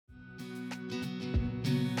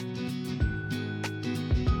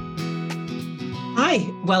Hi,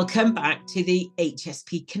 welcome back to the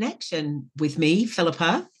HSP Connection with me,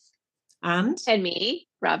 Philippa, and me,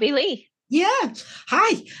 Robbie Lee. Yeah,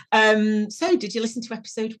 hi. So did you listen to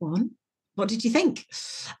episode 1? What did you think?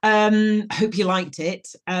 Hope you liked it.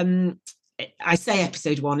 I say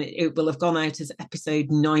episode 1, it will have gone out as episode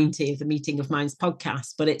 90 of the Meeting of Minds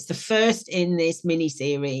podcast, but it's the first in this mini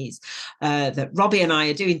series that Robbie and I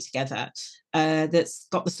are doing together. That's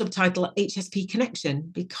got the subtitle HSP Connection,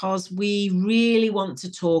 because we really want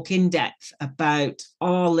to talk in depth about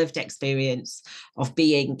our lived experience of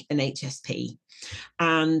being an HSP.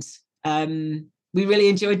 And we really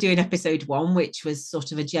enjoyed doing episode 1, which was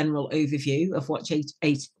sort of a general overview of what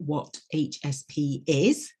HSP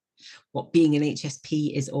is, what being an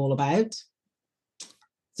HSP is all about.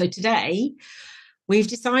 So today, we've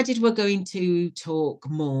decided we're going to talk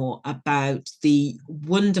more about the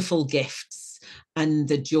wonderful gifts and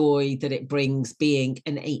the joy that it brings being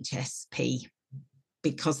an HSP,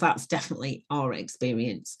 because that's definitely our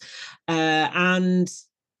experience. And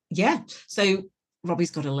yeah, so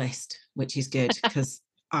Robbie's got a list, which is good because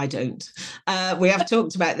I don't. We have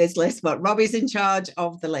talked about this list, but Robbie's in charge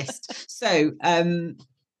of the list. So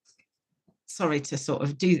sorry to sort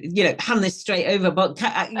of hand this straight over, but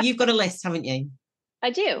you've got a list, haven't you?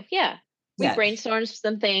 I do, yeah. We brainstormed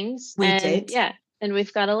some things. We did. Yeah, and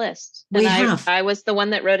we've got a list. We and have. I was the one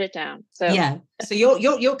that wrote it down. So yeah. So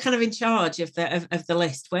you're kind of in charge of the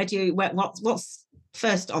list. What's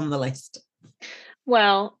first on the list?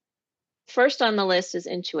 Well, first on the list is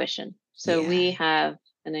intuition. So we have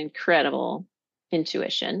an incredible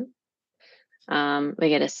intuition. We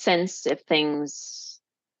get a sense if things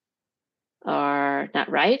are not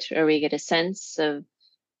right, or we get a sense of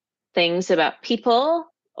things about people,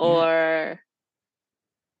 or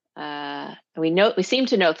we seem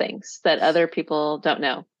to know things that other people don't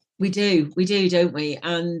know. We do, don't we?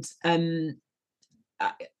 And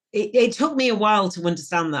it took me a while to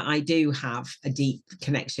understand that I do have a deep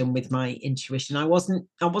connection with my intuition. I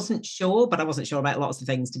wasn't sure, but I wasn't sure about lots of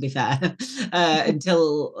things, to be fair,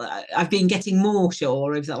 until I've been getting more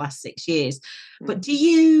sure over the last 6 years. But do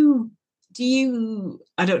you,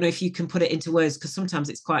 I don't know if you can put it into words, because sometimes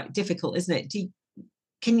it's quite difficult, isn't it?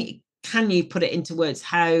 Can you put it into words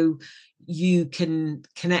how you can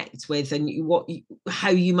connect with, and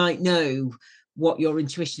how you might know what your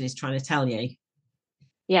intuition is trying to tell you?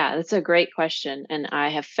 Yeah, that's a great question. And I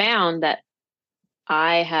have found that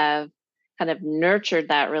I have kind of nurtured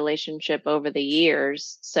that relationship over the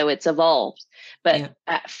years, so it's evolved. But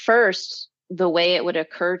at first, the way it would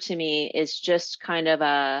occur to me is just kind of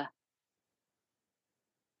a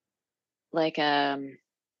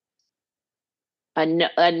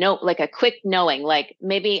note, like a quick knowing. Like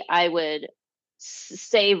maybe I would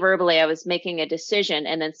say verbally I was making a decision,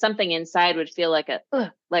 and then something inside would feel like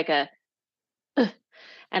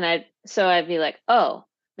and I'd be like, oh,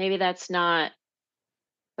 maybe that's not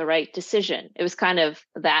the right decision. It was kind of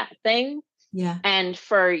that thing. Yeah. And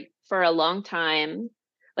for a long time,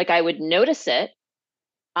 like, I would notice it.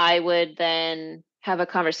 I would then have a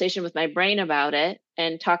conversation with my brain about it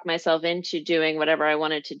and talk myself into doing whatever I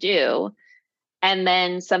wanted to do. And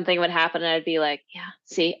then something would happen and I'd be like, yeah,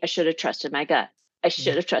 see, I should have trusted my gut. I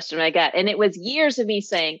should have trusted my gut. And it was years of me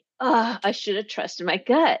saying, oh, I should have trusted my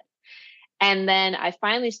gut. And then I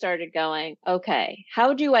finally started going, okay,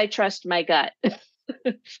 how do I trust my gut?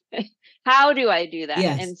 How do I do that?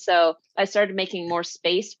 Yes. And so I started making more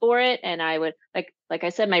space for it. And I would, like I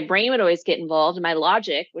said, my brain would always get involved, and my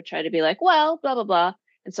logic would try to be like, well, blah, blah, blah.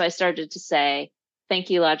 And so I started to say, thank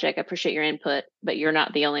you, logic. I appreciate your input, but you're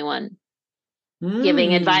not the only one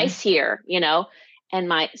giving advice here,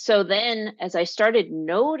 And so then as I started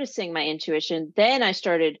noticing my intuition, then I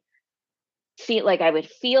started feel like I would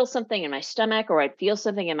feel something in my stomach, or I'd feel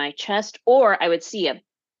something in my chest, or I would see a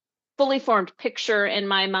fully formed picture in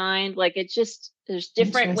my mind. Like, there's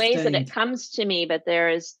different ways that it comes to me, but there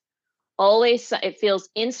is always, it feels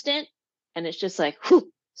instant, and it's just like,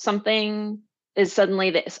 whew, something is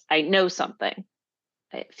suddenly this. I know something.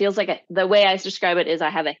 It feels like the way I describe it is I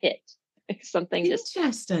have a hit. Something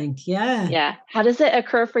interesting. Yeah. How does it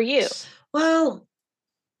occur for you? Well,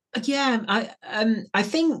 yeah, I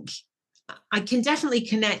think I can definitely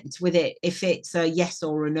connect with it if it's a yes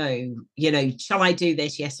or a no, shall I do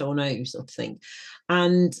this, yes or no, sort of thing.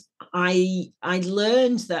 And I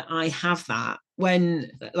learned that I have that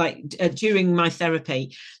when, during my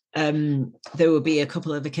therapy, there would be a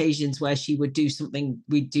couple of occasions where she would do something,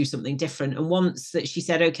 we'd do something different. And once that she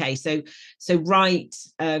said, okay, so write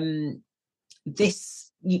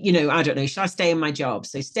this, I don't know, should I stay in my job?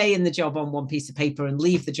 So stay in the job on one piece of paper and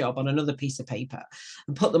leave the job on another piece of paper,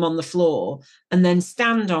 and put them on the floor, and then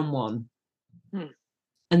stand on one.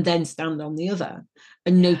 and then stand on the other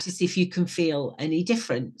and notice if you can feel any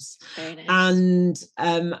difference. Very nice.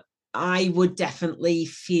 And I would definitely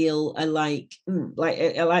feel like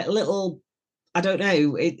a little, I don't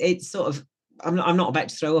know, it's sort of, I'm not about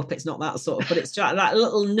to throw up, it's not that sort of, but it's just that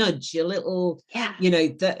little nudge, a little,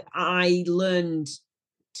 that I learned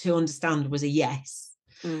to understand was a yes.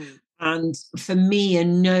 And for me, a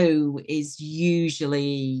no is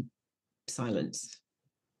usually silence.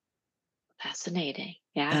 Fascinating.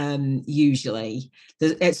 Yeah. Usually.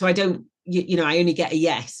 So I don't, I only get a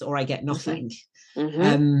yes or I get nothing.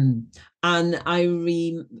 And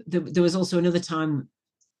there was also another time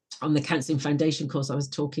on the Counselling Foundation course I was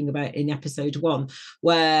talking about in episode 1,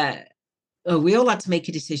 where we all had to make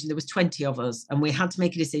a decision. There was 20 of us, and we had to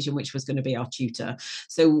make a decision which was going to be our tutor.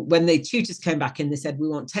 So when the tutors came back in, they said, we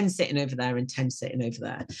want 10 sitting over there and 10 sitting over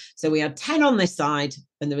there. So we had 10 on this side,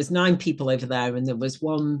 and there was 9 people over there, and there was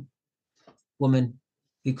one woman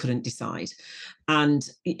who couldn't decide. And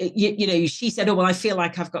she said, oh, well, I feel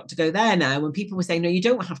like I've got to go there now. And people were saying, no, you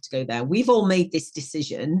don't have to go there. We've all made this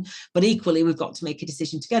decision, but equally we've got to make a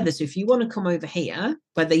decision together. So if you want to come over here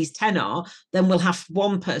where these 10 are, then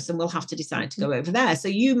one person will have to decide to go over there. So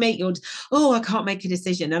you make your, I can't make a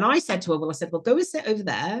decision. And I said to her, well, go and sit over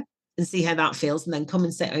there and see how that feels, and then come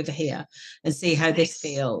and sit over here and see how this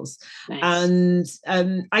feels. And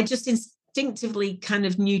I just instinctively kind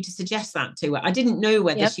of knew to suggest that to her. I didn't know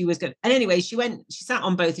whether she was going to, and anyway, she sat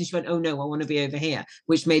on both and she went, oh no, I want to be over here,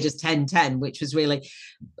 which made us 10-10, which was really,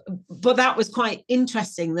 but that was quite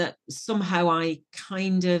interesting that somehow I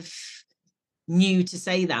kind of knew to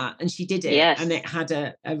say that, and she did it, and it had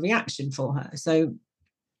a reaction for her. So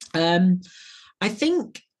I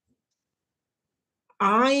think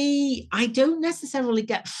I don't necessarily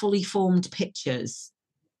get fully formed pictures,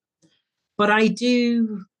 but I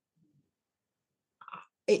do.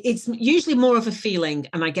 It's usually more of a feeling,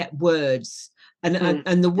 and I get words,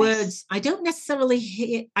 and the words I don't necessarily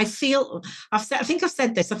hear. I feel I think I've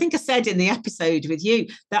said this. I think I said in the episode with you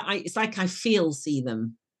that it's like I see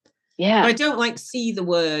them. Yeah. But I don't like see the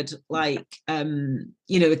word like,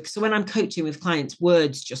 so when I'm coaching with clients,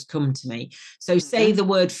 words just come to me. So say the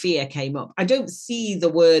word fear came up. I don't see the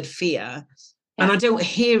word fear, and I don't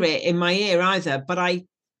hear it in my ear either, but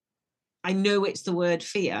I know it's the word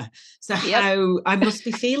fear. So how I must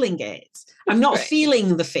be feeling it. I'm not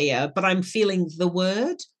feeling the fear, but I'm feeling the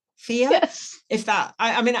word fear. Yes. If that,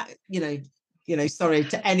 I mean, sorry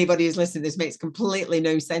to anybody who's listening, this makes completely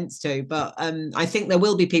no sense to, but I think there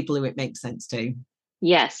will be people who it makes sense to.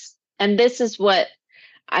 Yes. And this is what,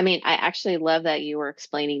 I mean, I actually love that you were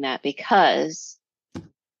explaining that, because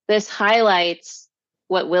this highlights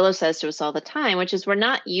what Willow says to us all the time, which is we're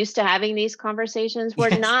not used to having these conversations.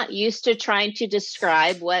 We're not used to trying to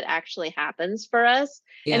describe what actually happens for us.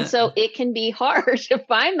 And so it can be hard to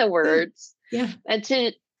find the words and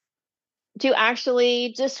to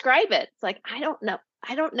actually describe it. It's like, I don't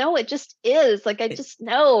know. It just is like, I just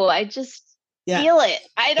know. I just feel it.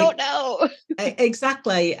 I don't know.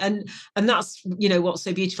 Exactly. And that's, what's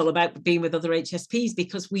so beautiful about being with other HSPs,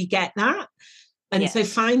 because we get that. And so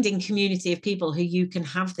finding community of people who you can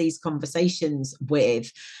have these conversations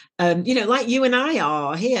with, like you and I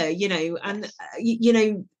are here, and,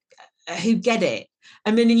 who get it.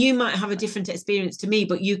 I mean, and you might have a different experience to me,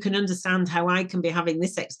 but you can understand how I can be having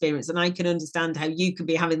this experience, and I can understand how you can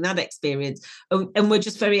be having that experience. And we're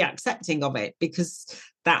just very accepting of it, because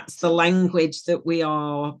that's the language that we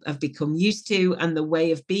have become used to, and the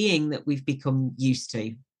way of being that we've become used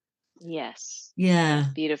to. Yes. Yeah.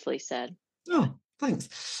 That's beautifully said. Oh, thanks.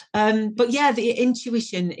 But yeah, the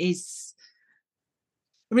intuition it's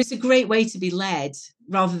a great way to be led,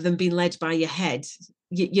 rather than being led by your head.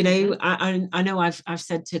 I know I've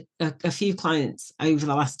said to a few clients over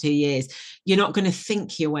the last 2 years, you're not going to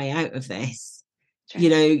think your way out of this.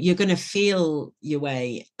 You're going to feel your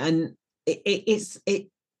way, and it's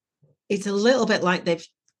a little bit like they've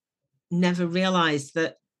never realized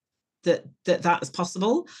that's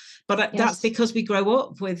possible, but that's because we grow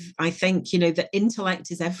up with, I think, the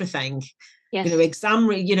intellect is everything. Exam,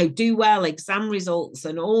 do well, exam results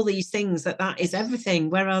and all these things, that is everything,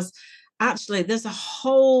 whereas actually there's a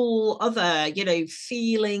whole other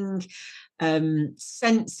feeling,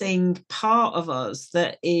 sensing part of us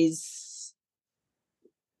that is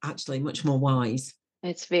actually much more wise.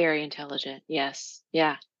 It's very intelligent. Yes.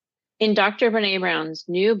 Yeah. In Dr. Brené Brown's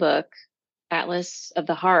new book, Atlas of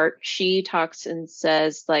the Heart, she talks and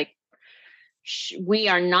says, like, we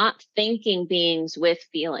are not thinking beings with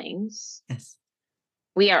feelings. Yes.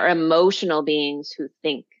 We are emotional beings who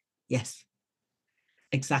think. Yes.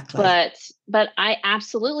 Exactly. But I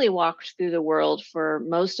absolutely walked through the world for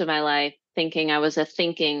most of my life thinking I was a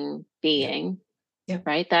thinking being, Yeah.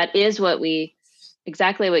 right? That is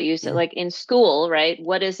exactly what you said, like in school, right?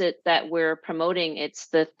 What is it that we're promoting? It's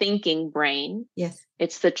the thinking brain. Yes.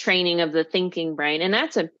 It's the training of the thinking brain. And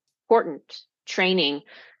that's important training,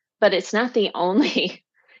 but it's not the only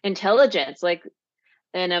intelligence. Like,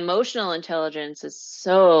 and emotional intelligence is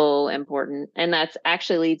so important. And that's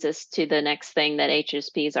actually leads us to the next thing that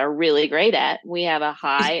HSPs are really great at. We have a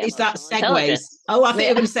high Is that emotional segues? intelligence. Oh, I think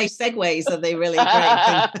you're going to say segues are the really great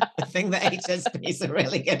thing, the thing that HSPs are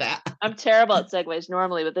really good at. I'm terrible at segues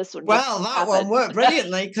normally, but this one Well, just that happened. one worked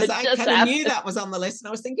brilliantly because I just kind of knew happened. that was on the list, and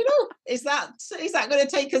I was thinking, oh, is that going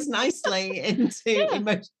to take us nicely into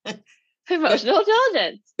Emotional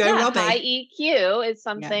intelligence? Go, Yeah, Robbie. high EQ is Yeah.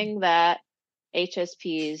 something that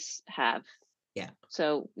HSPs have. Yeah.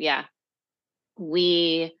 So yeah,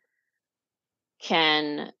 we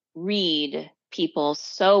can read people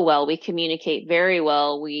so well. We communicate very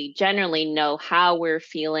well. We generally know how we're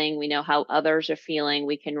feeling. We know how others are feeling.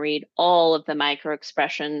 We can read all of the micro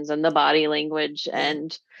expressions and the body language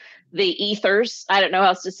and the ethers. I don't know how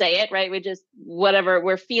else to say it, right? We just, whatever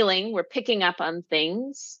we're feeling, we're picking up on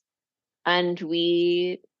things, and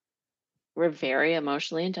we're very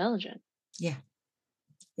emotionally intelligent. Yeah.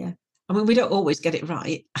 Yeah. I mean, we don't always get it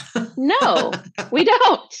right. No, we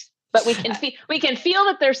don't. But we can feel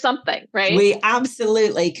that there's something, right? We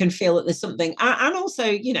absolutely can feel that there's something. And also,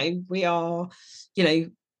 you know, we are, you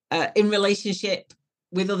know, in relationship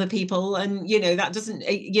with other people. And, you know, that doesn't,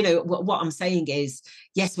 you know, what I'm saying is,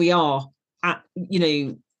 yes, we are, you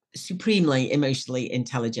know, supremely emotionally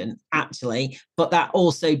intelligent, actually. But that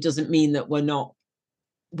also doesn't mean that we've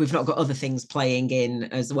not got other things playing in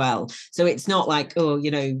as well. So it's not like, oh,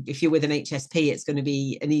 you know, if you're with an HSP, it's going to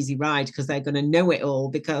be an easy ride because they're going to know it all,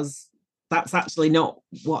 because that's actually not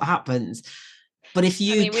what happens. But if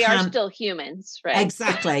you we are still humans, right?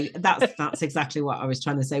 Exactly. That's exactly what I was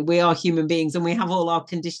trying to say. We are human beings, and we have all our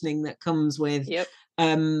conditioning that comes with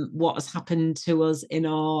what has happened to us in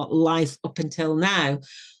our life up until now.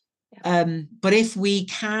 But if we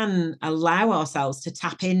can allow ourselves to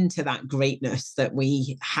tap into that greatness that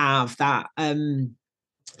we have, that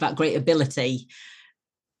great ability,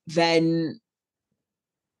 then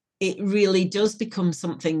it really does become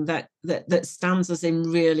something that stands us in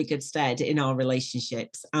really good stead in our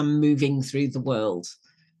relationships and moving through the world.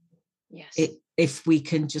 Yes. If we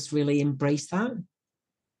can just really embrace that.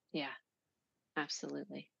 Yeah,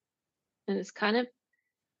 absolutely. And it's kind of,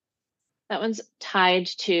 that one's tied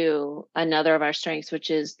to another of our strengths, which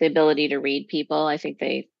is the ability to read people. I think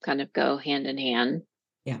they kind of go hand in hand.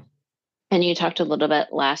 Yeah. And you talked a little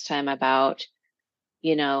bit last time about,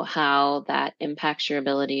 you know, how that impacts your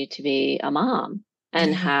ability to be a mom,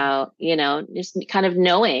 and how, you know, just kind of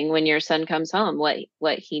knowing when your son comes home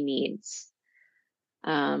what he needs.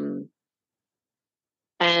 And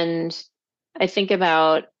I think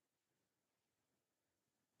about,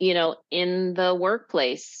 you know, in the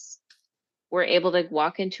workplace, we're able to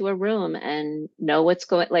walk into a room and know what's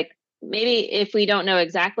going, like, maybe if we don't know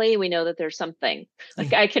exactly, we know that there's something.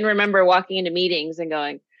 Like, I can remember walking into meetings and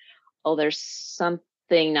going, oh, there's something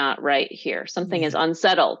not right here. Something is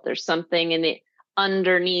unsettled. There's something in the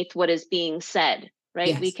underneath what is being said, right?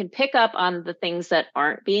 Yes. We can pick up on the things that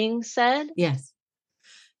aren't being said. Yes.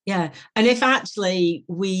 Yeah. And if actually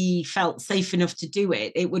we felt safe enough to do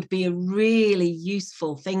it, it would be a really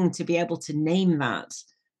useful thing to be able to name that.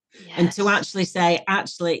 Yes. And to actually say,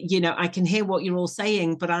 actually, you know, I can hear what you're all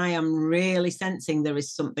saying, but I am really sensing there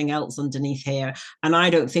is something else underneath here. And I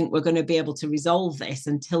don't think we're going to be able to resolve this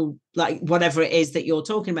until, like, whatever it is that you're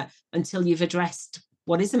talking about, until you've addressed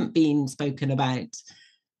what isn't being spoken about.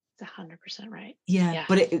 100% right. Yeah.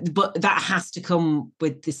 But that has to come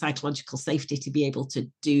with the psychological safety to be able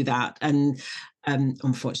to do that. And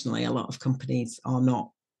unfortunately, a lot of companies are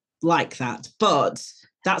not like that. But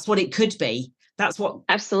that's what it could be. That's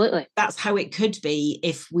how it could be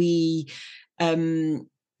if we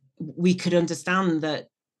could understand that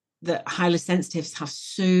highly sensitives have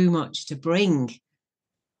so much to bring.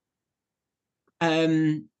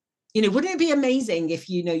 You know, wouldn't it be amazing if,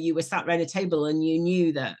 you know, you were sat around a table and you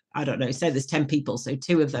knew that, I don't know, say there's 10 people, so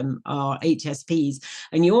 2 of them are HSPs,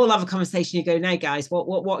 and you all have a conversation, you go, now guys,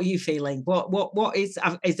 what are you feeling? What is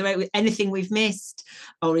there anything we've missed,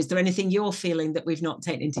 or is there anything you're feeling that we've not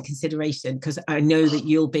taken into consideration? Because I know that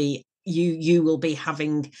you will be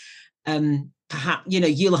having perhaps, you know,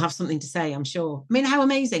 you'll have something to say, I'm sure. I mean, how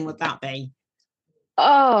amazing would that be?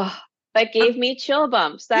 Oh, that gave me chill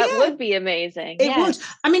bumps. That would be amazing. It would.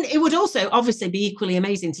 I mean, it would also obviously be equally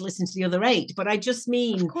amazing to listen to the other 8, but I just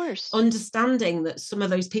mean, of course, understanding that some of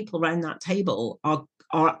those people around that table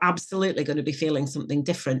are absolutely going to be feeling something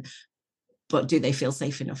different. but do they feel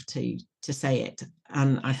safe enough to say it?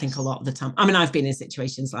 And I think a lot of the time, I mean, I've been in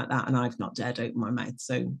situations like that and I've not dared open my mouth.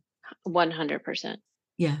 So 100%.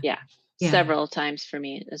 yeah. Several times for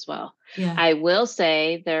me as well. Yeah. I will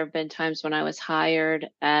say there have been times when I was hired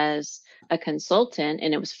as a consultant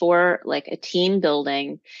and it was for like a team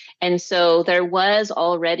building. And so there was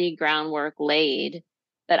already groundwork laid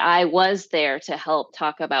that I was there to help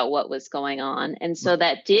talk about what was going on. And so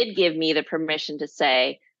that did give me the permission to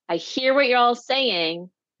say, I hear what you're all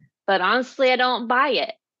saying, but honestly, I don't buy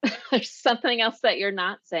it. There's something else that you're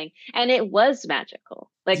not saying. And it was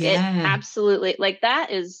magical. Like it absolutely, like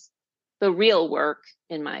that is the real work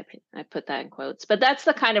in my opinion. I put that in quotes, but that's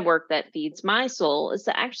the kind of work that feeds my soul, is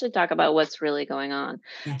to actually talk about what's really going on.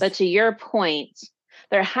 Yes. But to your point,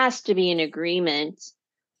 there has to be an agreement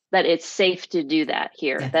that it's safe to do that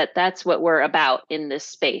here, that's what we're about in this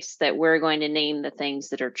space, that we're going to name the things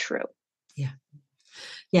that are true.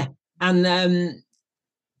 Yeah. And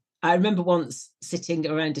I remember once sitting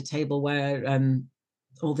around a table where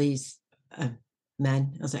all these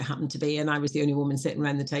men, as it happened to be, and I was the only woman sitting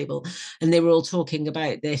around the table, and they were all talking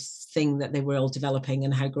about this thing that they were all developing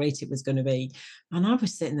and how great it was going to be. And I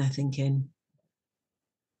was sitting there thinking,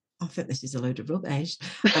 I think this is a load of rubbish.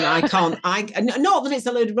 And I can't, not that it's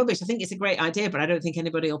a load of rubbish. I think it's a great idea, but I don't think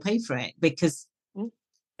anybody will pay for it because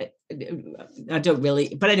I don't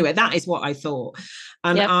really, but anyway, that is what I thought.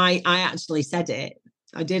 And I actually said it.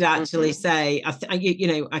 I did actually say,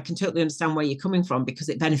 I can totally understand where you're coming from because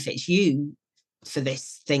it benefits you for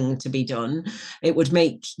this thing to be done. It would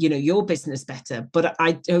make, your business better, but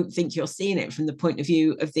I don't think you're seeing it from the point of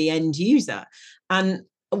view of the end user. And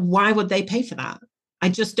why would they pay for that? I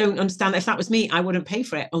just don't understand. If that was me, I wouldn't pay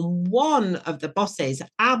for it. And one of the bosses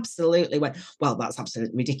absolutely went, well, that's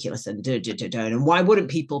absolutely ridiculous. And why wouldn't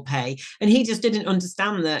people pay? And he just didn't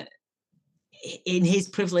understand that in his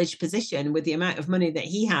privileged position with the amount of money that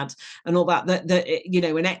he had and all that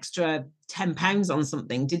an extra £10 on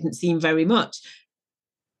something didn't seem very much.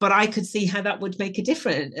 But I could see how that would make a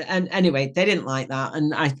difference. And anyway, they didn't like that.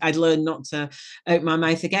 And I'd learned not to open my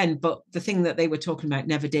mouth again. But the thing that they were talking about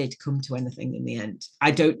never did come to anything in the end. I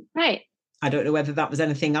don't know whether that was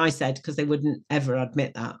anything I said, because they wouldn't ever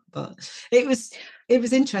admit that. But it was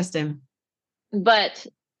interesting. But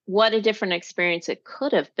what a different experience it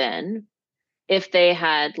could have been if they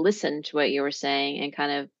had listened to what you were saying and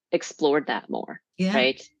kind of explored that more.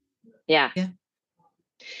 Right? Yeah.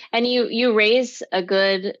 And you raise a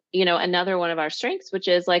good, another one of our strengths, which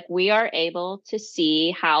is like, we are able to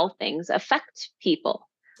see how things affect people.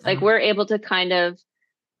 Like we're able to kind of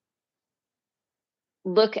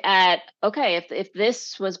look at, okay, if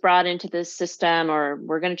this was brought into this system, or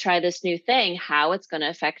we're going to try this new thing, how it's going to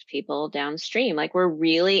affect people downstream. Like we're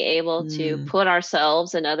really able to put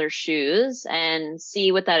ourselves in other shoes and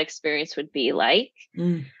see what that experience would be like.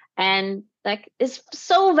 And that is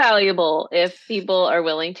so valuable if people are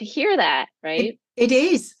willing to hear that, right? It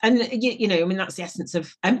is. And, I mean, that's the essence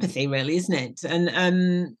of empathy, really, isn't it? And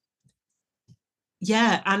and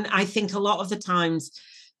I think a lot of the times,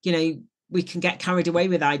 we can get carried away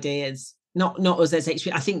with ideas, not us as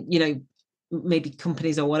HSP. I think, maybe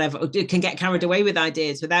companies or whatever can get carried away with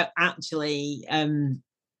ideas without actually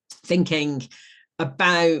thinking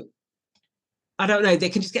about, I don't know, they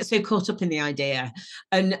can just get so caught up in the idea.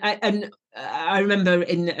 And I remember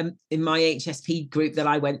in my HSP group that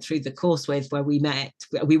I went through the course with, where we met,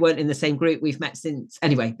 we weren't in the same group, we've met since,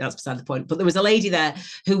 anyway, that's beside the point. But there was a lady there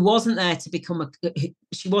who wasn't there to become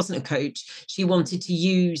she wasn't a coach. She wanted to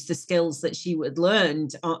use the skills that she had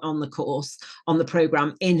learned on the course, on the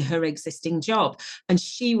program, in her existing job. And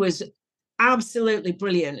she was absolutely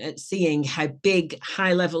brilliant at seeing how big,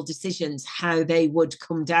 high-level decisions, how they would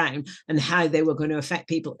come down and how they were going to affect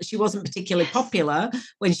people. She wasn't particularly popular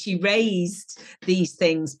when she raised these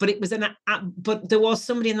things, but but there was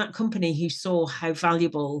somebody in that company who saw how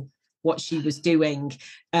valuable what she was doing.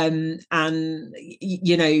 And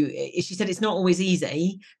she said it's not always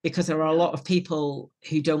easy, because there are a lot of people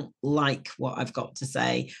who don't like what I've got to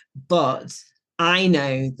say, but I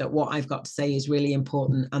know that what I've got to say is really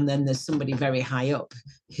important. And then there's somebody very high up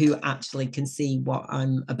who actually can see what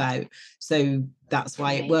I'm about. So that's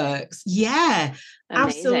why it works. Yeah,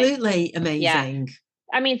 absolutely amazing. Yeah.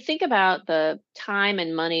 I mean, think about the time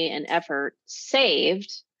and money and effort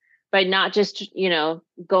saved by not just,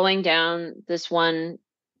 going down this one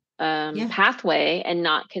pathway and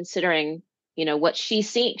not considering, what she's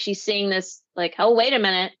seeing. She's seeing this like, oh, wait a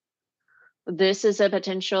minute. This is a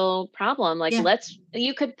potential problem. Like,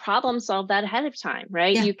 you could problem solve that ahead of time,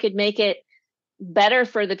 right? You could make it better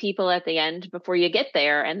for the people at the end before you get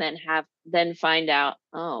there, and then find out,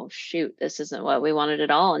 oh shoot, this isn't what we wanted at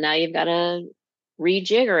all, and now you've got to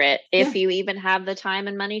rejigger it, if you even have the time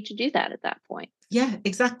and money to do that at that point. Yeah,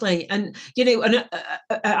 exactly. And, and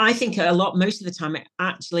I think most of the time it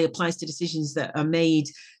actually applies to decisions that are made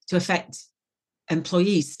to affect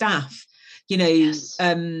employees, staff. Yes.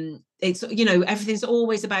 It's, everything's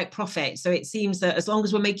always about profit. So it seems that as long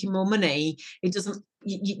as we're making more money, it doesn't,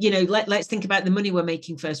 let's think about the money we're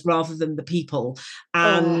making first rather than the people.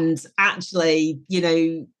 And actually,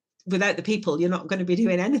 without the people, you're not going to be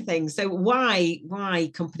doing anything. So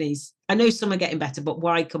why companies, I know some are getting better, but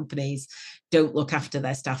why companies don't look after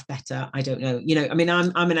their staff better, I don't know. I mean,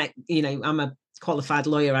 I'm a qualified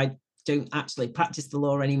lawyer. I don't actually practice the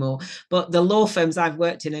law anymore, but the law firms I've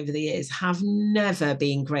worked in over the years have never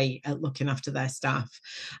been great at looking after their staff.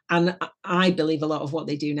 And I believe a lot of what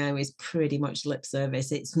they do now is pretty much lip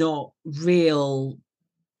service. It's not real,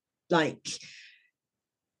 like,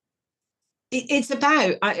 it's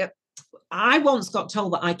about, I once got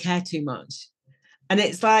told that I care too much. And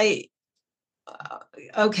it's like,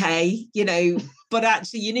 okay, but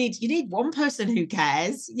actually you need one person who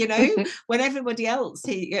cares, when everybody else,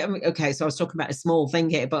 okay, so I was talking about a small thing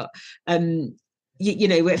here, but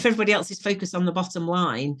if everybody else is focused on the bottom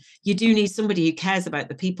line, you do need somebody who cares about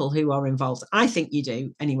the people woo are involved. I think you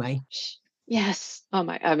do anyway. Yes. Oh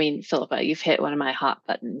my, I mean, Philippa, you've hit one of my hot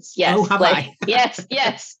buttons. Yes. Oh, have I? Yes.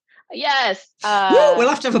 We'll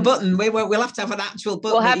have to have a button. We'll have to have an actual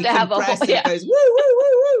button. We'll have to have a whole, that goes woo woo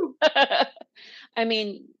woo woo. I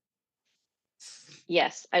mean,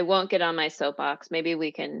 yes, I won't get on my soapbox. Maybe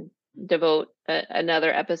we can devote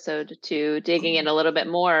another episode to digging in a little bit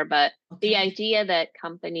more, but the idea that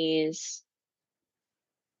companies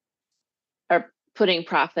are putting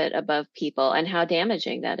profit above people and how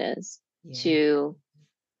damaging that is to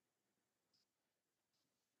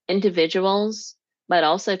individuals, but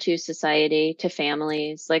also to society, to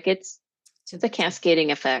families. Like it's a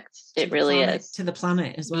cascading effect. It really is. To the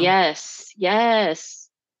planet as well. Yes.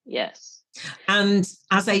 And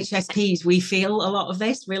as HSPs, we feel a lot of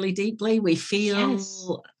this really deeply. We feel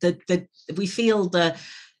the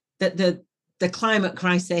climate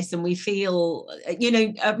crisis, and we feel,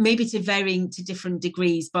 maybe to different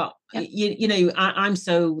degrees, but I'm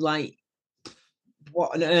so like,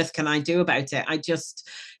 what on earth can I do about it? I just,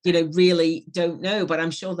 really don't know. But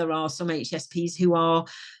I'm sure there are some HSPs who are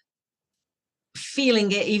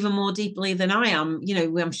feeling it even more deeply than I am.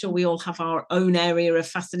 I'm sure we all have our own area of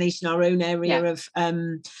fascination, our own area of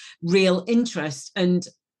real interest. And,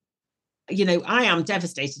 I am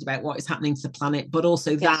devastated about what is happening to the planet, but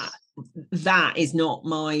also that is not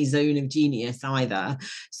my zone of genius either.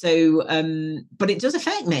 So, but it does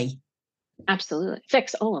affect me. Absolutely.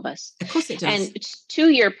 Affects all of us. Of course it does. And to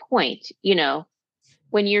your point,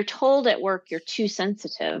 when you're told at work you're too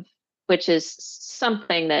sensitive, which is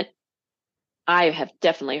something that I have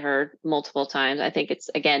definitely heard multiple times. I think it's,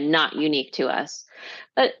 again, not unique to us,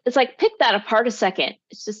 but it's like, pick that apart a second.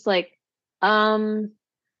 It's just like,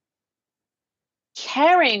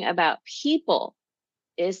 caring about people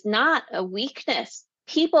is not a weakness.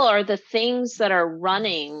 People are the things that are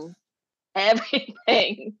running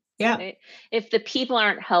everything. Yeah. Right? If the people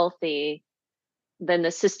aren't healthy, then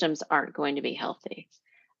the systems aren't going to be healthy.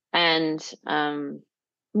 And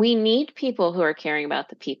we need people who are caring about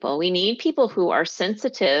the people. We need people who are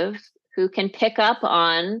sensitive, who can pick up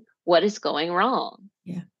on what is going wrong.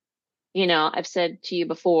 Yeah. I've said to you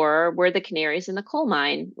before, we're the canaries in the coal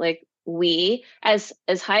mine. Like, we, as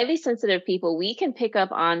highly sensitive people, we can pick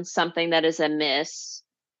up on something that is amiss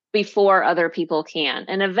before other people can.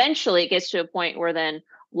 And eventually it gets to a point where then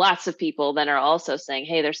lots of people then are also saying,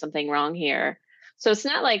 hey, there's something wrong here. So it's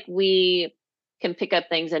not like we can pick up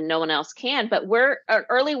things and no one else can, but we're an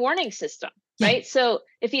early warning system, right? So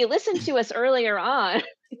if you listen to us earlier on,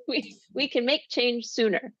 we can make change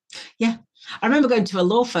sooner. Yeah. I remember going to a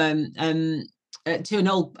law firm, to an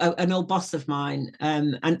old boss of mine,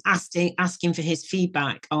 and asking for his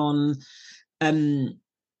feedback on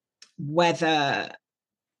whether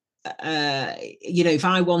if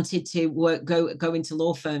I wanted to go into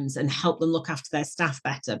law firms and help them look after their staff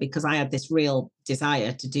better, because I had this real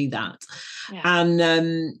desire to do that.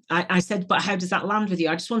 And I said, but how does that land with you?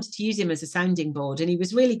 I just wanted to use him as a sounding board. And he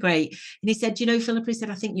was really great. And he said, Philippa, he said,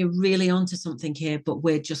 I think you're really onto something here, but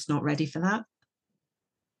we're just not ready for that.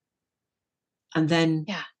 And then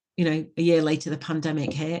a year later, the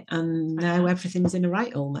pandemic hit, and now everything's in a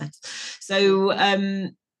right old mess. So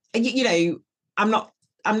I'm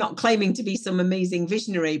not claiming to be some amazing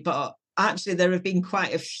visionary, but actually there have been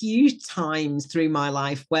quite a few times through my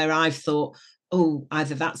life where I've thought, oh,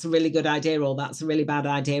 either that's a really good idea or that's a really bad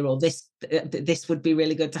idea, or this would be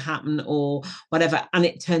really good to happen, or whatever. And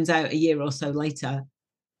it turns out a year or so later,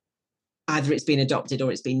 either it's been adopted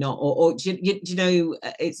or it's been not, or do you know,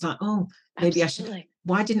 it's like, oh, maybe Absolutely. I should,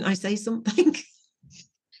 why didn't I say something?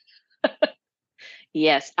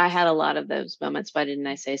 Yes, I had a lot of those moments. Why didn't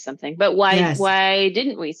I say something? But why Yes. why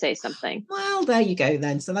didn't we say something? Well, there you go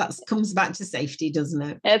then. So that comes back to safety, doesn't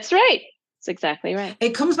it? That's right. That's exactly right.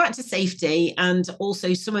 It comes back to safety, and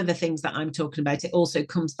also some of the things that I'm talking about. It also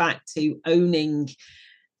comes back to owning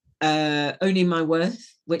my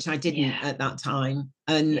worth, which I didn't at that time,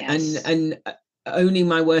 and Yes. and owning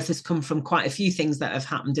my worth has come from quite a few things that have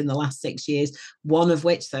happened in the last 6 years. One of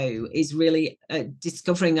which, though, is really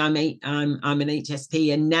discovering I'm an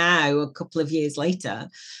HSP, and now a couple of years later,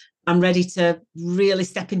 I'm ready to really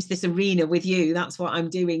step into this arena with you. That's what I'm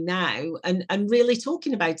doing now, and really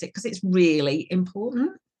talking about it, because it's really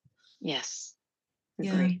important. Yes. Agree.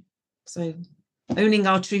 Yeah. So owning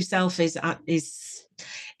our true self is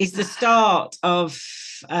the start of,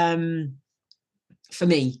 for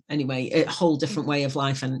me anyway, a whole different way of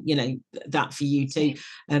life, and you know that for you too.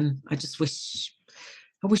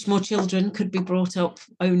 I wish more children could be brought up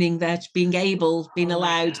owning their, being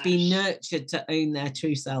allowed, being nurtured to own their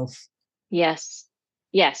true self. Yes.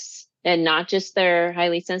 Yes. And not just their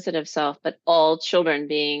highly sensitive self, but all children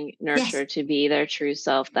being nurtured to be their true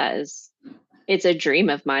self. It's a dream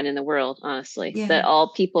of mine in the world, honestly, that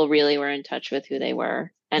all people really were in touch with who they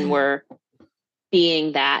were and were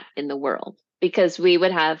being that in the world, because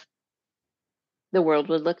the world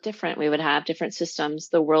would look different. We would have different systems.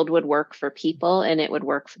 The world would work for people and it would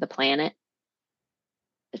work for the planet.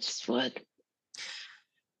 It just would.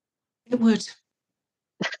 It would.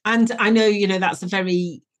 And I know, you know, that's a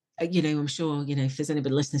very, you know, I'm sure, you know, if there's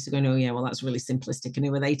anybody listening to going, oh yeah, well, that's really simplistic, and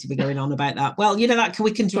who are they to be going on about that? Well, you know, that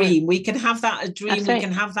we can dream, we can have that a dream, we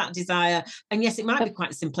can have that desire. And yes, it might be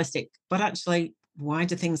quite simplistic, but actually, why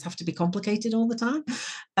do things have to be complicated all the time?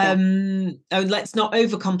 And let's not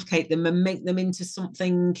overcomplicate them and make them into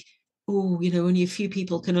something, oh, you know, only a few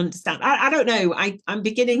people can understand. I don't know. I'm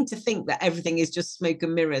beginning to think that everything is just smoke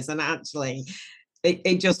and mirrors, and actually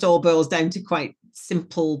it just all boils down to quite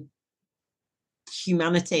simple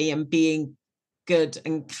humanity and being good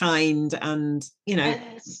and kind, and you know,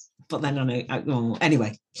 but then I know,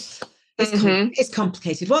 anyway, it's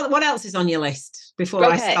complicated. What else is on your list before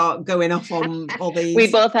I start going off on all these?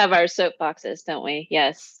 We both have our soapboxes, don't we?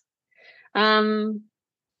 Yes.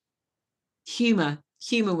 Humor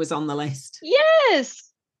was on the list.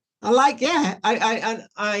 Yes.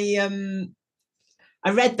 I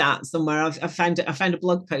read that somewhere. I found a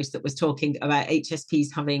blog post that was talking about HSPs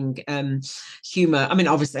having humor. I mean,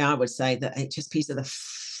 obviously, I would say that HSPs are the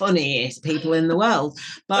funniest people in the world,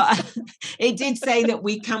 but it did say that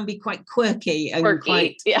we can be quite quirky and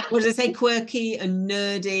quite, what did I say, quirky and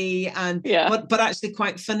nerdy, and but actually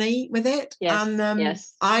quite funny with it. And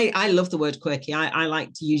I love the word quirky. I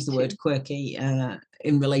like to use the word quirky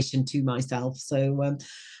in relation to myself. So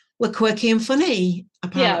we're quirky and funny,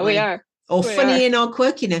 apparently. Yeah, we are. Or funny in our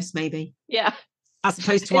quirkiness, maybe. Yeah. As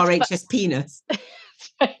opposed to our HSP-ness.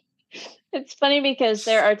 It's funny because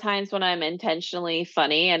there are times when I'm intentionally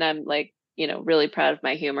funny and I'm like, you know, really proud of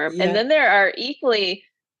my humor. Yeah. And then there are equally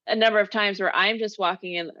a number of times where I'm just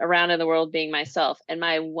walking around in the world being myself, and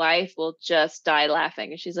my wife will just die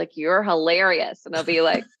laughing. And she's like, "You're hilarious." And I'll be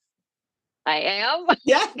like, "I am?"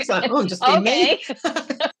 Yeah. It's like, oh, I'm just being me.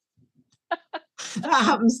 That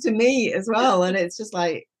happens to me as well. And it's just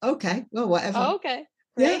like, okay, well, whatever. Oh, okay.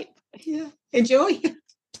 Great. Yeah. Enjoy.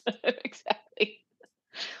 Exactly.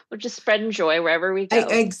 We're just spreading joy wherever we go.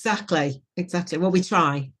 Exactly. Well, we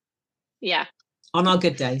try. Yeah. On our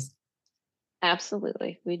good days.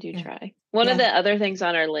 Absolutely. We do try. One of the other things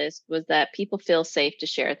on our list was that people feel safe to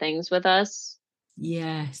share things with us.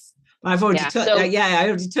 Yes. I've already I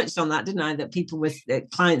already touched on that, didn't I? That people with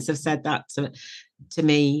clients have said that to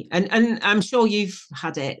me, and I'm sure you've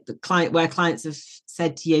had it, where clients have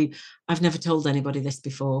said to you, "I've never told anybody this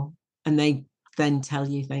before," and they then tell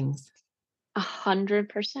you things.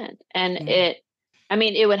 100%. And it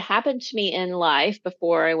would happen to me in life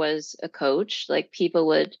before I was a coach. Like, people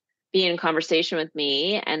would be in conversation with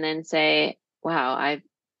me and then say, "Wow, I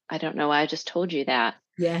don't know why I just told you that."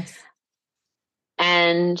 Yes.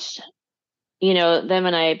 And, you know, then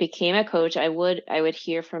when I became a coach, I would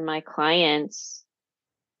hear from my clients,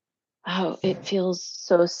 "Oh, it feels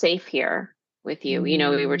so safe here with you." You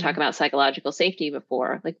know, we were talking about psychological safety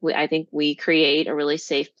before. Like, I think we create a really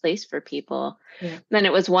safe place for people. Yeah. Then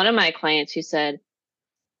it was one of my clients who said,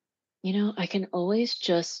 "You know, I can always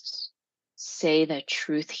just say the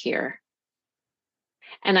truth here."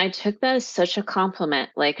 And I took that as such a compliment.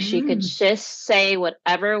 Like she could just say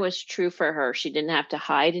whatever was true for her. She didn't have to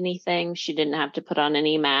hide anything. She didn't have to put on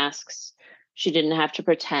any masks. She didn't have to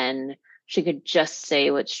pretend. She could just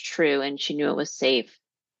say what's true, and she knew it was safe.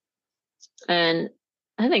 And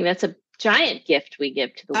I think that's a giant gift we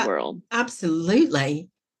give to the world. Absolutely.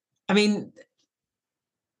 I mean,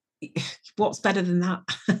 what's better than that?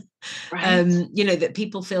 Right. You know, that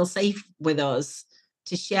people feel safe with us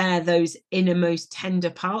to share those innermost tender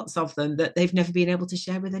parts of them that they've never been able to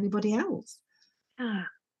share with anybody else. Ah.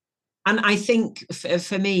 And I think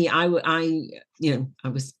for me, I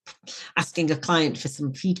was asking a client for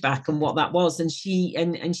some feedback on what that was, and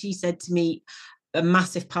she said to me, a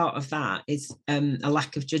massive part of that is a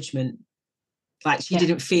lack of judgment. Like she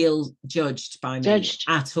didn't feel judged by me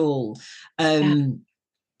at all. And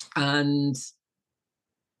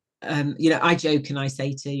you know, I joke and I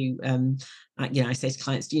say to I say to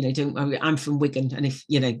clients, you know, don't worry, I'm from Wigan, and if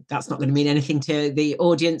you know, that's not going to mean anything to the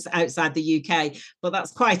audience outside the UK, but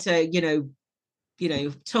that's quite a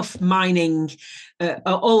tough mining,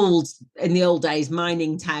 old in the old days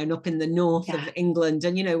mining town up in the north of England,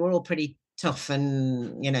 and you know, we're all pretty tough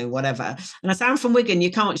and you know whatever, and I say I'm from Wigan,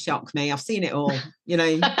 you can't shock me, I've seen it all, you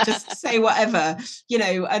know, just say whatever, you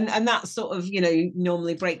know, and that sort of, you know,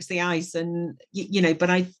 normally breaks the ice, and you know,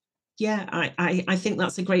 but I think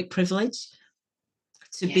that's a great privilege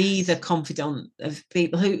to be the confidant of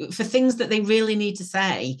people who, for things that they really need to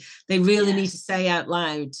say, they really need to say out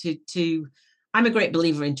loud to I'm a great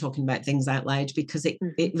believer in talking about things out loud, because it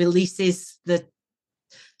releases the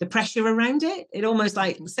pressure around it. It almost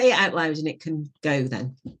like say it out loud and it can go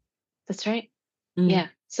then. That's right. Yeah.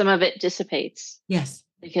 Some of it dissipates. Yes.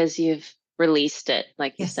 Because you've released it,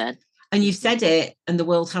 like you said. And you've said it and the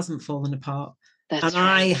world hasn't fallen apart. That's and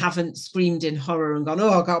I haven't screamed in horror and gone,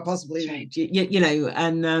 oh, I can't possibly, you know,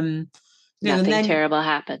 and nothing and then, terrible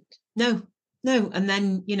happened. No, and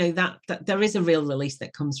then you know that there is a real release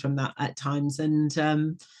that comes from that at times, and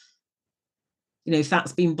you know, if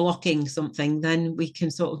that's been blocking something, then we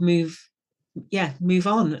can sort of move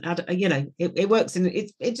on. You know, it works, and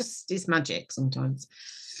it just is magic sometimes.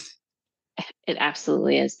 It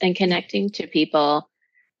absolutely is, and connecting to people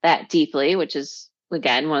that deeply, which is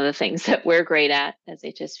again one of the things that we're great at as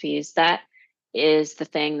HSPs, that is the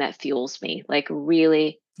thing that fuels me, like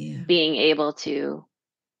really being able to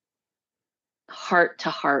heart to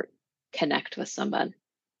heart connect with someone.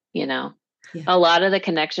 You know, a lot of the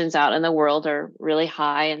connections out in the world are really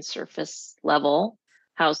high and surface level.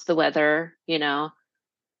 How's the weather? You know,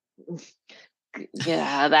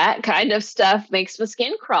 that kind of stuff makes my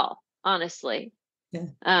skin crawl, honestly. If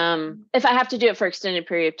I have to do it for extended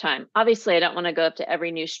period of time, obviously I don't want to go up to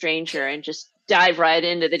every new stranger and just dive right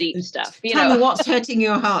into the deep stuff. Tell me what's hurting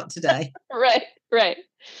your heart today. Right.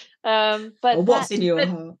 But or what's in your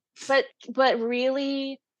heart. But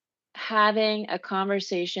really having a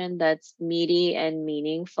conversation that's meaty and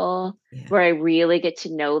meaningful, where I really get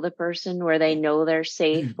to know the person, where they know they're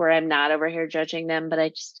safe, where I'm not over here judging them, but I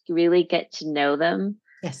just really get to know them.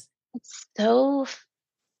 Yes. It's so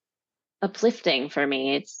uplifting for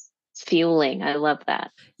me. It's fueling. I love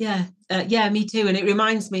that. Me too. And it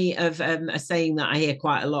reminds me of a saying that I hear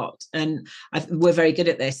quite a lot, and we're very good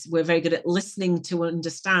at this. We're very good at listening to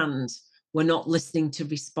understand. We're not listening to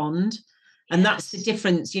respond. And that's the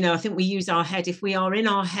difference. You know, I think we use our head. If we are in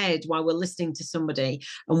our head while we're listening to somebody,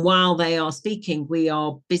 and while they are speaking, we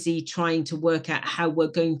are busy trying to work out how we're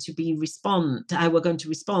going to respond,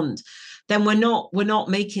 then we're not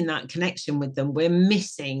making that connection with them. We're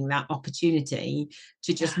missing that opportunity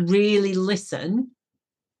to just really listen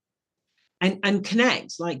and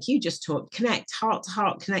connect, like you just talked, connect, heart to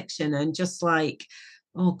heart connection, and just like,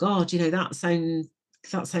 oh God, you know, that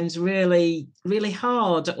sounds really, really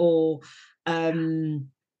hard, or you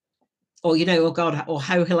know, oh God, or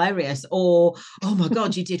how hilarious, or oh my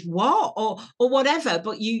God, you did what, or whatever,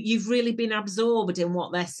 but you've really been absorbed in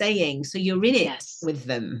what they're saying, so you're in it with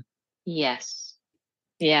them. And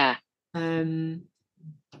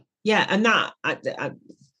that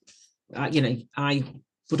you know, I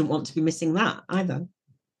wouldn't want to be missing that either.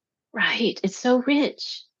 Right. It's so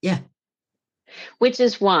rich. Yeah. Which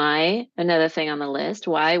is why, another thing on the list,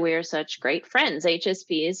 why we're such great friends.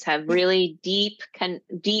 HSPs have really deep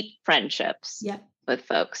friendships with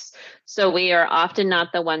folks. So we are often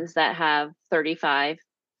not the ones that have 35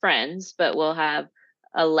 friends, but we'll have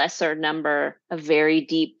a lesser number of very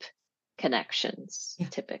deep connections,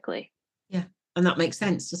 typically. Yeah. And that makes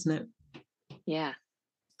sense, doesn't it? Yeah.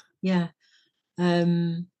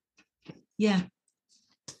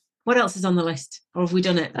 What else is on the list, or have we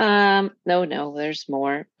done it? No, there's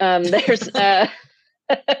more. There's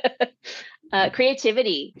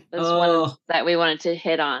Creativity was one Oh, that we wanted to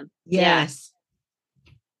hit on. Yeah, yes.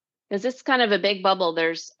 because it's kind of a big bubble.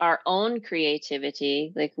 There's our own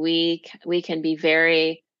creativity. Like we can be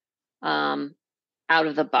very um, out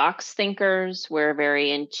of the box thinkers. We're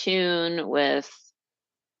very in tune with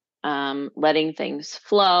letting things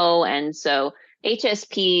flow, and so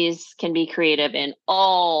HSPs can be creative in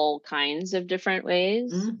all kinds of different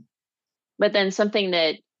ways. Mm. But then something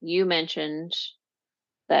that you mentioned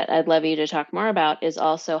that I'd love you to talk more about is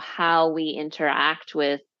also how we interact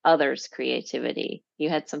with others' creativity. You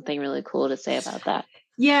had something really cool to say about that.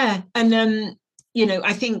 Yeah. And you know,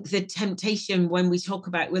 I think the temptation when we talk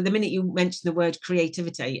about, well, the minute you mention the word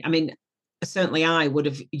creativity, I mean, certainly I would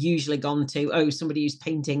have usually gone to, oh, somebody who's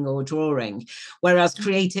painting or drawing, whereas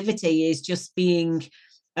creativity is just being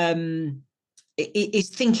um is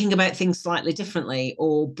thinking about things slightly differently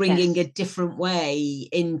or bringing a Yes, different way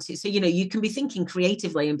into, so you know, you can be thinking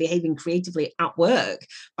creatively and behaving creatively at work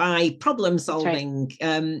by problem that's right. solving,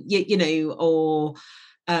 you know, or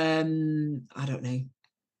I don't know,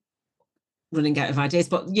 running out of ideas,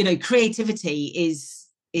 but you know, creativity is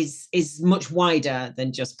much wider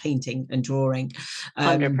than just painting and drawing.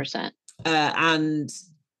 um 100%. and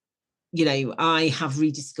you know,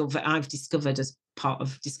 I've discovered, as part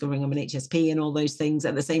of discovering I'm an HSP and all those things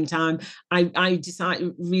at the same time, I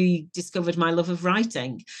decided rediscovered my love of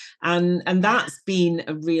writing, and Yeah. that's been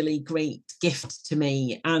a really great gift to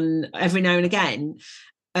me. And every now and again,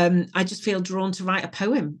 I just feel drawn to write a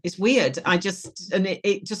poem. It's weird.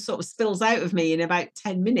 It just sort of spills out of me in about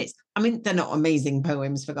 10 minutes. I mean, they're not amazing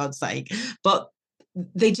poems, for God's sake, but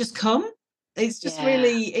they just come. It's just Yeah.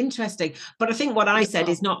 really interesting. But I think what I said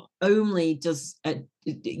is, Beautiful. not only does,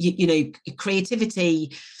 you know,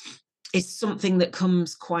 creativity is something that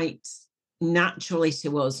comes quite naturally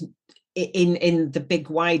to us in the big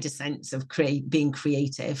wider sense of being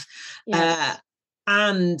creative, uh, Yes.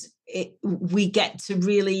 and we get to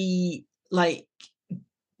really like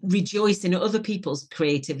rejoice in other people's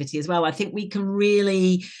creativity as well. I think we can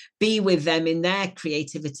really be with them in their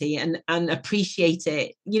creativity and appreciate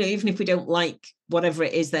it, you know, even if we don't like whatever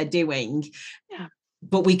it is they're doing, Yeah.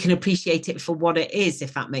 but we can appreciate it for what it is,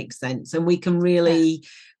 if that makes sense. And we can Yeah. really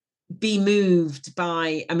be moved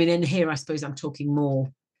by, I mean, and here I suppose I'm talking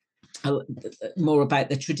more about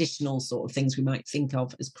the traditional sort of things we might think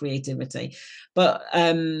of as creativity, but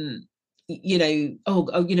you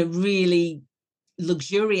know, you know, really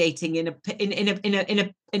luxuriating in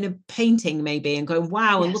a painting maybe, and going,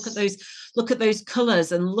 wow, and Yes. look at those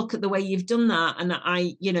colors, and look at the way you've done that, and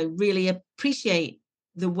I, you know, really appreciate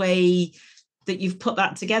the way that you've put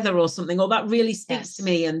that together, or something, or that really speaks to Yes.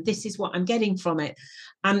 me, and this is what I'm getting from it.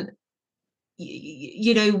 And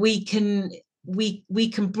you know, we can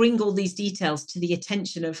bring all these details to the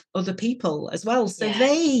attention of other people as well, so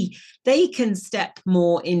Yes. they can step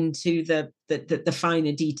more into the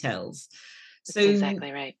finer details. That's So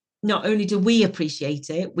exactly right. not only do we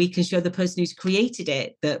appreciate it, we can show the person who's created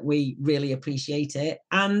it that we really appreciate it,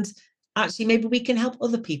 and actually maybe we can help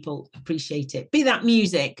other people appreciate it, be that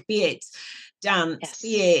music, be it dance, be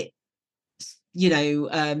Yes. it, you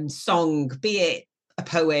know, song, be it a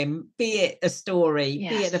poem, be it a story, be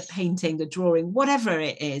it a Yes. painting, a drawing, whatever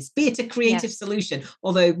it is, be it a creative Yes. solution.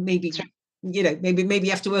 Although That's maybe, right. you know, maybe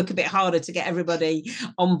you have to work a bit harder to get everybody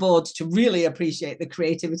on board to really appreciate the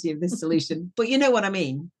creativity of this solution, but you know what I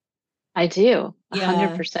mean. I do. A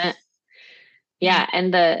hundred Yeah. percent. Yeah. Yeah.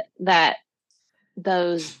 And that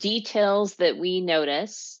those details that we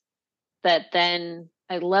notice, that then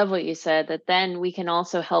I love what you said, that then we can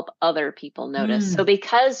also help other people notice. So Mm,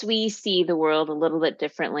 because we see the world a little bit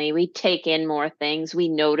differently, we take in more things, we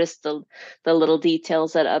notice the little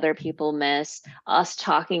details that other people miss. Us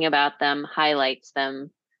talking about them highlights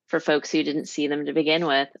them for folks who didn't see them to begin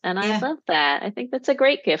with. And I yeah. love that. I think that's a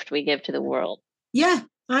great gift we give to the world. Yeah,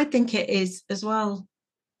 I think it is as well.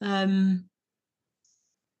 um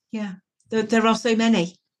yeah, there are so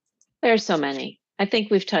many. There's so many. I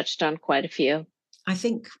think we've touched on quite a few. I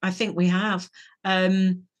think we have.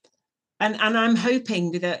 um and I'm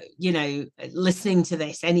hoping that, you know, listening to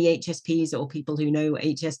this, any HSPs or people who know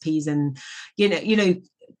HSPs, and you know,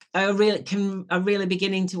 are really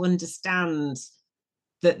beginning to understand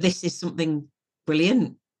that this is something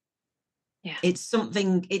brilliant. Yeah. It's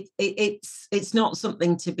something, it's not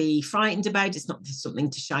something to be frightened about, it's not something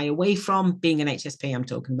to shy away from. Being an HSP, I'm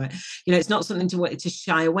talking about, you know, it's not something to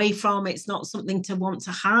shy away from, it's not something to want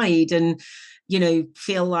to hide and, you know,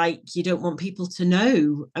 feel like you don't want people to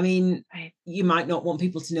know. I mean, Right. you might not want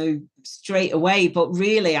people to know straight away, but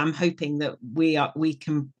really I'm hoping that we're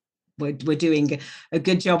doing a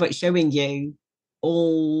good job at showing you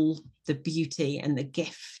all the beauty and the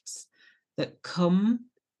gifts that come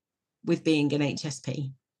with being an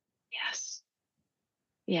HSP. Yes.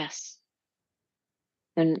 Yes.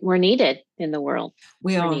 And we're needed in the world.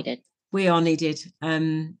 We're needed. We are needed.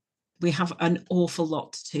 We have an awful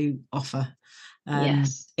lot to offer.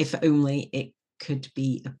 Yes. If only it could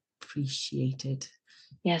be appreciated.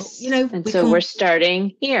 Yes. But, you know, and so we're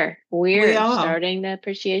starting here. We're starting the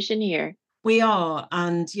appreciation here. We are.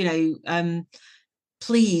 And, you know,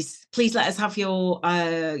 please let us have your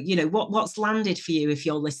you know, what's landed for you if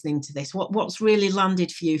you're listening to this, what's really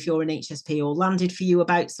landed for you if you're an HSP, or landed for you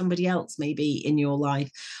about somebody else maybe in your life.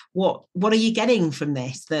 What are you getting from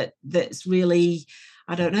this that's really,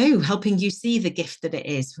 I don't know, helping you see the gift that it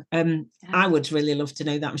is? I would really love to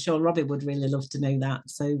know that. I'm sure Robbie would really love to know that.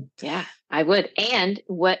 So yeah, I would. And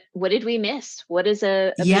what did we miss? What is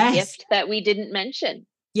a big gift that we didn't mention?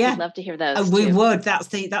 Yeah, we'd love to hear those. We would. That's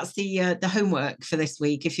the homework for this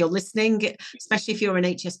week. If you're listening, especially if you're an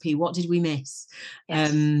HSP, what did we miss?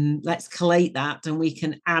 Yes. Let's collate that, and we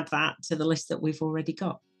can add that to the list that we've already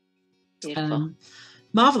got. Beautiful.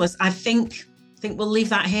 Marvelous. I think we'll leave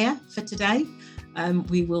that here for today.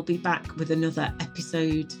 We will be back with another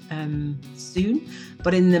episode soon.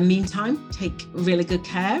 But in the meantime, take really good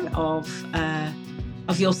care of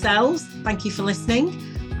yourselves. Thank you for listening,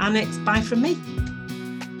 and it's bye from me.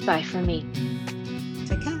 Bye from me.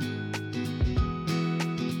 Take care.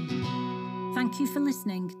 Thank you for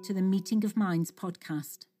listening to the Meeting of Minds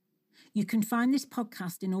podcast. You can find this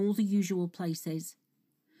podcast in all the usual places.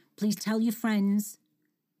 Please tell your friends.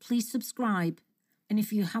 Please subscribe. And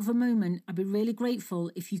if you have a moment, I'd be really grateful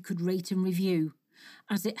if you could rate and review,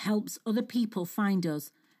 as it helps other people find us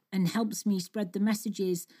and helps me spread the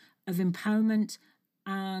messages of empowerment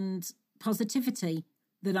and positivity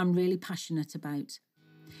that I'm really passionate about.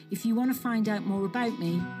 If you want to find out more about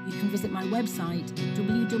me, you can visit my website,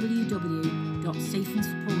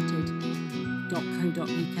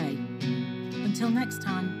 www.safeandsupported.co.uk. Until next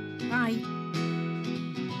time, bye.